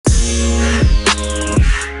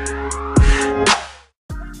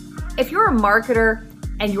a marketer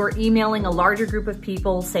and you're emailing a larger group of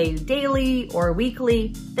people, say daily or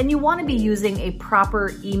weekly, then you want to be using a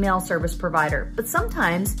proper email service provider. But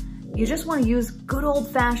sometimes you just want to use good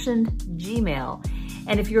old-fashioned Gmail.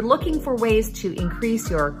 And if you're looking for ways to increase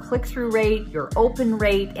your click-through rate, your open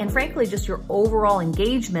rate, and frankly, just your overall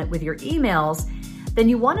engagement with your emails, then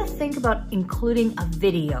you want to think about including a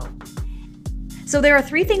video. So there are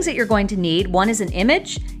 3 things that you're going to need. One is an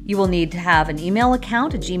image. You will need to have an email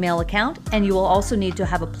account, a Gmail account, and you will also need to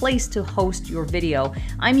have a place to host your video.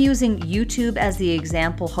 I'm using YouTube as the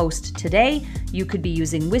example host today. You could be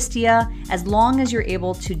using Wistia. As long as you're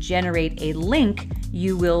able to generate a link,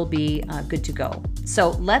 you will be good to go. So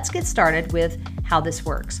let's get started with how this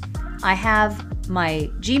works. I have my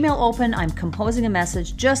Gmail open. I'm composing a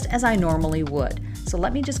message just as I normally would. So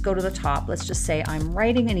let me just go to the top. Let's just say I'm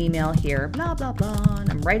writing an email here, blah, blah, blah, and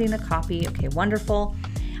I'm writing a copy. Okay, wonderful.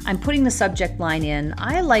 I'm putting the subject line in.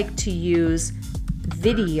 I like to use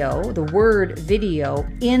video, the word video,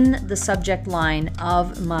 in the subject line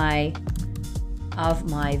of my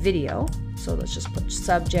video. So let's just put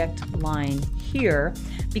subject line here,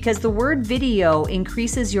 because the word video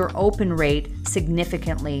increases your open rate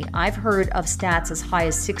significantly. I've heard of stats as high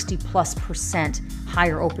as 60+%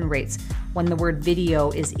 higher open rates when the word video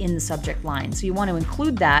is in the subject line. So you want to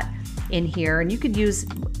include that in here, and you could use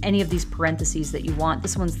any of these parentheses that you want.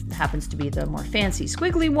 This one happens to be the more fancy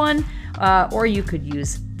squiggly one, or you could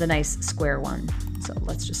use the nice square one. So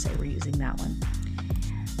let's just say we're using that one.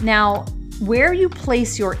 Now, where you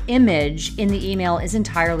place your image in the email is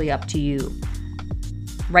entirely up to you.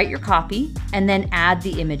 Write your copy and then add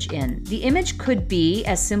the image in. The image could be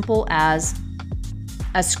as simple as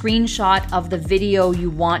a screenshot of the video you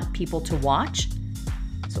want people to watch.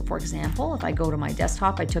 So for example, if I go to my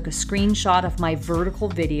desktop, I took a screenshot of my vertical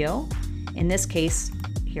video. In this case,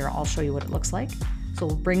 here, I'll show you what it looks like. So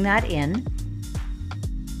we'll bring that in.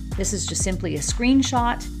 This is just simply a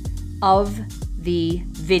screenshot of the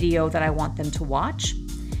video that I want them to watch.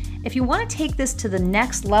 If you want to take this to the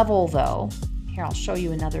next level though, here, I'll show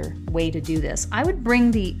you another way to do this. I would bring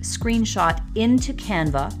the screenshot into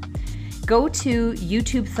Canva, go to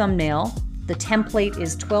YouTube thumbnail. The template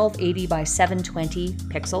is 1280 by 720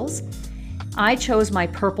 pixels. I chose my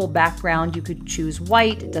purple background. You could choose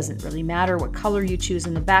white. It doesn't really matter what color you choose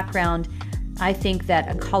in the background. I think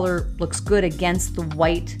that a color looks good against the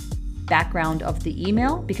white background of the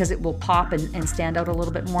email because it will pop and stand out a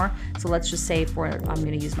little bit more. So let's just say I'm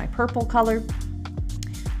going to use my purple color.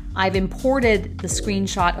 I've imported the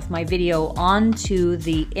screenshot of my video onto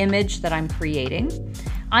the image that I'm creating.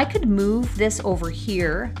 I could move this over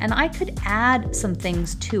here and I could add some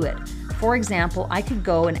things to it. For example, I could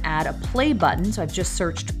go and add a play button. So I've just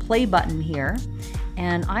searched play button here,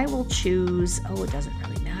 and I will choose, oh, it doesn't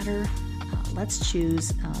really matter. Let's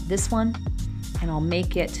choose this one, and I'll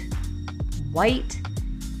make it white,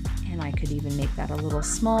 and I could even make that a little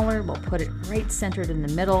smaller. We'll put it right centered in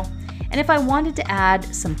the middle. And if I wanted to add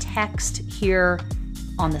some text here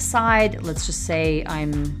on the side, let's just say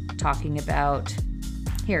I'm talking about,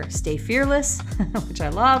 here, stay fearless, which I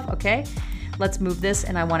love, okay. Let's move this,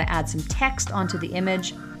 and I want to add some text onto the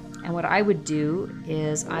image. And what I would do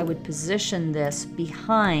is I would position this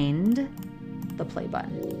behind the play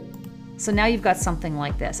button. So now you've got something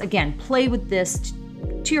like this. Again, play with this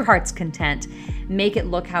to your heart's content. Make it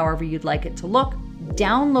look however you'd like it to look.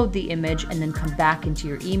 Download the image and then come back into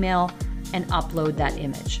your email and upload that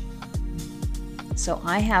image. So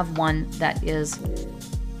I have one that is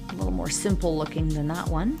a little more simple looking than that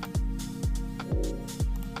one,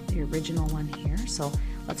 the original one here. So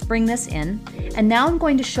let's bring this in. And now I'm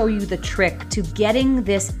going to show you the trick to getting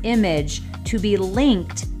this image to be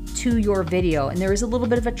linked to your video. And there is a little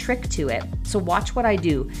bit of a trick to it. So watch what I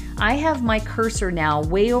do. I have my cursor now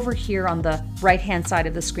way over here on the right-hand side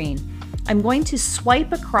of the screen. I'm going to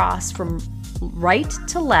swipe across from right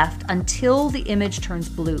to left until the image turns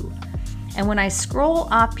blue. And when I scroll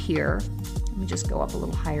up here, let me just go up a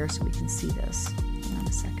little higher so we can see this. Hang on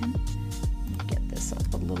a second. Let me get this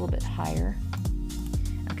up a little bit higher.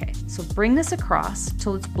 Okay, so bring this across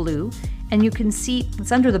till it's blue, and you can see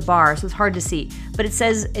it's under the bar, so it's hard to see. But it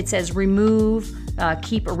says remove,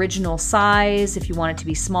 keep original size if you want it to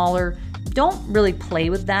be smaller. Don't really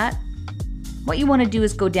play with that. What you want to do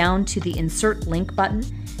is go down to the insert link button.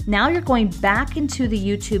 Now you're going back into the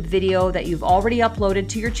YouTube video that you've already uploaded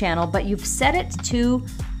to your channel, but you've set it to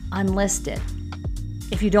unlisted.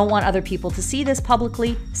 If you don't want other people to see this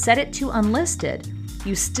publicly, set it to unlisted.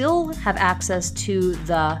 You still have access to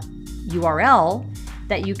the URL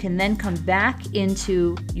that you can then come back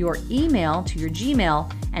into your email, to your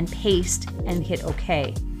Gmail, and paste and hit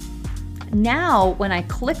OK. now when I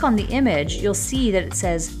click on the image, you'll see that it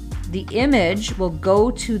says the image will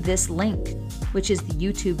go to this link, which is the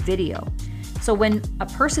YouTube video. So when a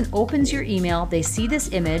person opens your email, they see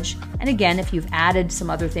this image, and again, if you've added some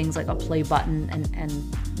other things like a play button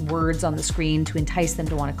and words on the screen to entice them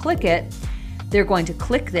to want to click it, they're going to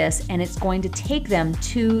click this and it's going to take them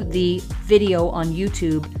to the video on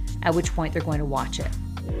YouTube, at which point they're going to watch it.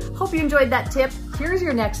 Hope you enjoyed that tip. Here's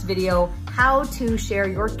your next video, how to share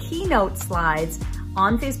your keynote slides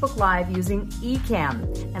on Facebook Live using Ecamm.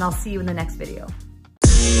 And I'll see you in the next video.